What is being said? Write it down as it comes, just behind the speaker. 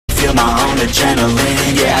feel my own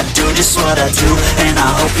adrenaline. Yeah, I do just what I do, and I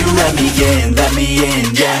hope you let me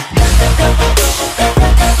in, yeah.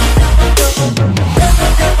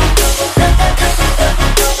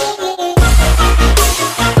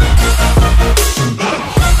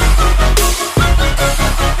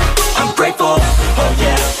 I'm grateful, oh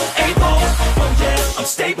yeah, able, oh yeah, I'm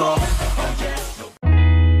stable, oh yeah.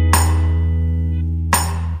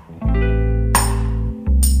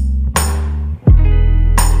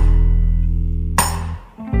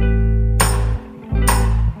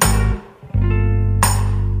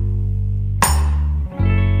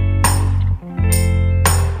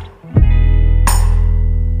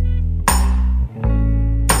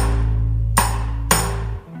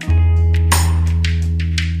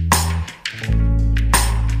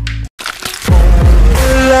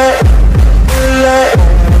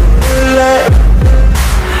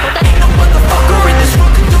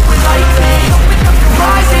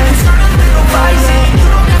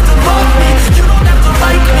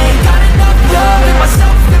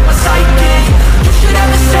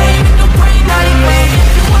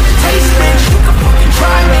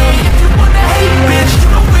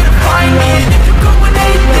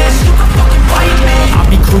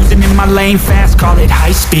 Lane fast, call it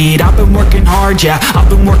high speed. I've been working hard, yeah, I've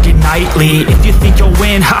been working nightly. If you think you'll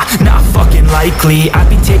win, ha, not fucking likely. I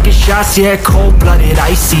be taking shots, yeah, cold-blooded,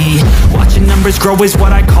 icy. Watching numbers grow is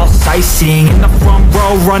what I call sightseeing. In the front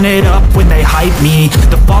row, run it up when they hype me.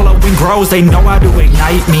 The following grows, they know how to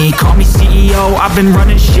ignite me. Call me CEO, I've been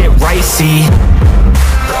running shit right, see.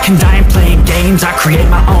 And I ain't playing games, I create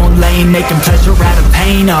my own lane, making pleasure out of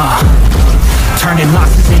pain, turning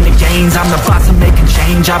losses into gains. I'm the boss, I'm making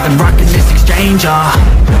change. I've been rocking this exchange,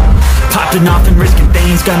 popping off and risking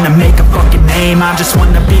things. Gonna make a fucking name. I just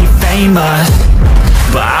wanna be famous,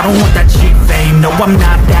 but I don't want that cheap fame. No, I'm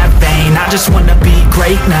not that vain. I just wanna be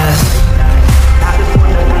greatness.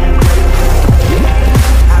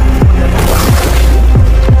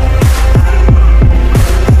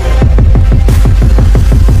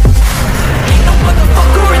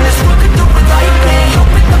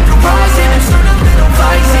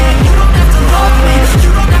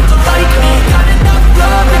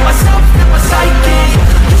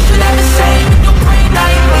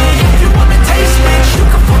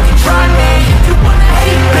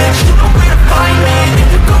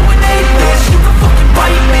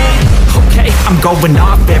 Going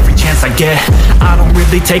off every chance I get. I don't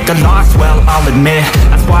really take a loss, well, I'll admit.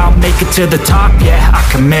 That's why I'll make it to the top, yeah, I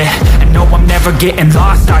commit. And no, I'm never getting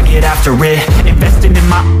lost, I get after it. Investing in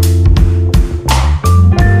my...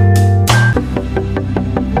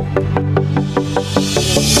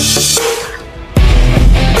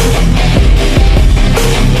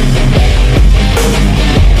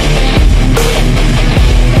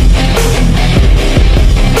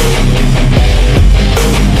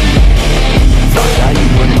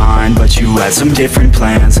 Had some different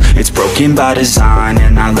plans, it's broken by design.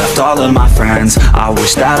 And I left all of my friends. I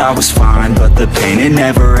wish that I was fine, but the pain, it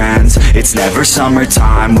never ends. It's never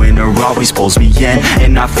summertime, winter always pulls me in.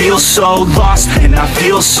 And I feel so lost, and I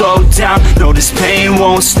feel so down. No, this pain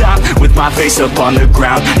won't stop, with my face up on the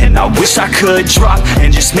ground. And I wish I could drop,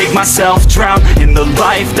 and just make myself drown in the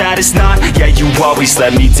life that is not. Yeah, you always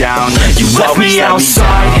let me down. You left me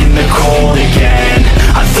outside in the cold again.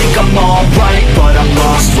 I think I'm alright, but I'm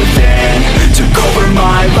lost within. Took over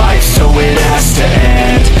my life, so it has to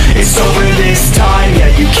end. It's over this time,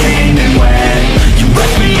 yeah, you came and went. You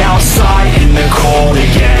left me outside in the cold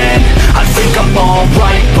again. I think I'm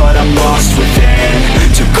alright, but I'm lost within.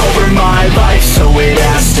 Took over my life, so it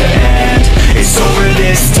has to end. It's over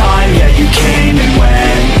this time, yeah, you came and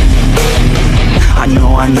went.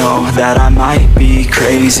 I know that I might be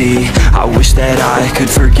crazy. I wish that I could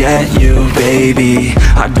forget you, baby.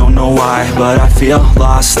 I don't know why, but I feel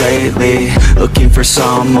lost lately. Looking for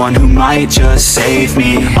someone who might just save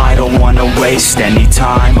me. I don't wanna waste any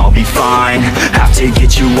time, I'll be fine. Have to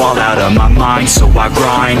get you all out of my mind, so I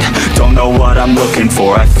grind. Don't know what I'm looking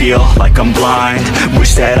for, I feel like I'm blind.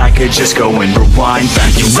 Wish that I could just go and rewind.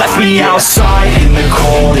 You left me outside in the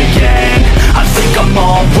cold again. I think I'm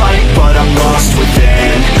alright, but I'm lost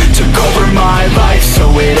within. Took over my life, so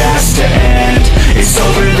it has to end. It's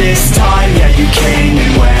over this time, yeah, you came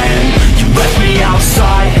and went. You left me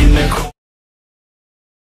outside in the cold.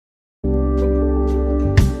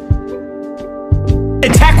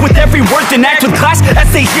 Attack with every word, then act with class.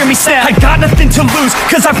 As they hear me snap. I got nothing to lose,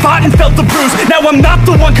 cause I fought and felt the bruise. Now I'm not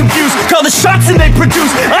the one confused, call the shots and they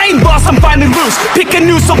produce. I ain't lost, I'm finally loose, pick a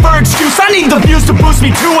new silver excuse. I need the views to boost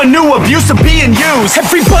me to a new abuse of being used.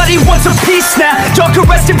 Everybody wants a piece now, y'all can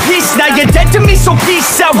rest in peace now. You're dead to me, so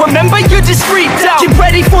peace out. Remember, you're just freaked out. Get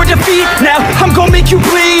ready for defeat now, I'm gonna make you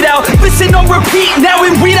bleed out. Listen on repeat now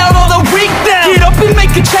and weed out all the weak now. Get up and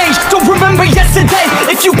make a change, don't remember yesterday.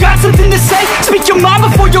 If you got something to say, speak your mind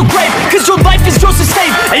before your grave, cause your life is yours to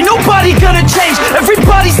save. Ain't nobody gonna change,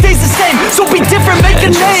 everybody stays the same. So be different, make a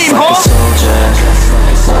name, like a soldier,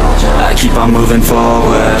 I keep on moving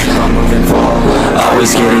forward,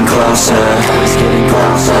 always getting closer,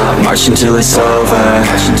 marching till it's over.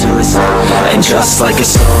 And just like a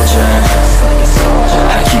soldier,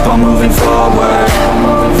 I keep on moving forward,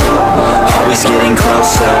 always getting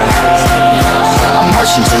closer, I'm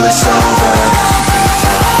marching till it's over.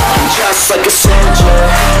 And just like a soldier,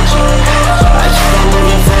 I keep on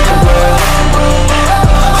moving forward,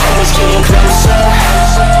 always getting closer,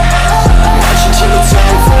 I'm marching till it's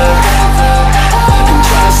over. And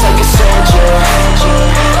just like a soldier,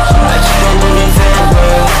 I keep on moving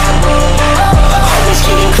forward, always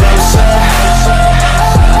getting closer,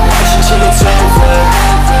 I'm marching till it's over.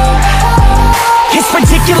 It's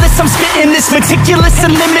ridiculous, I'm spitting this meticulous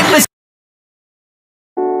and limitless.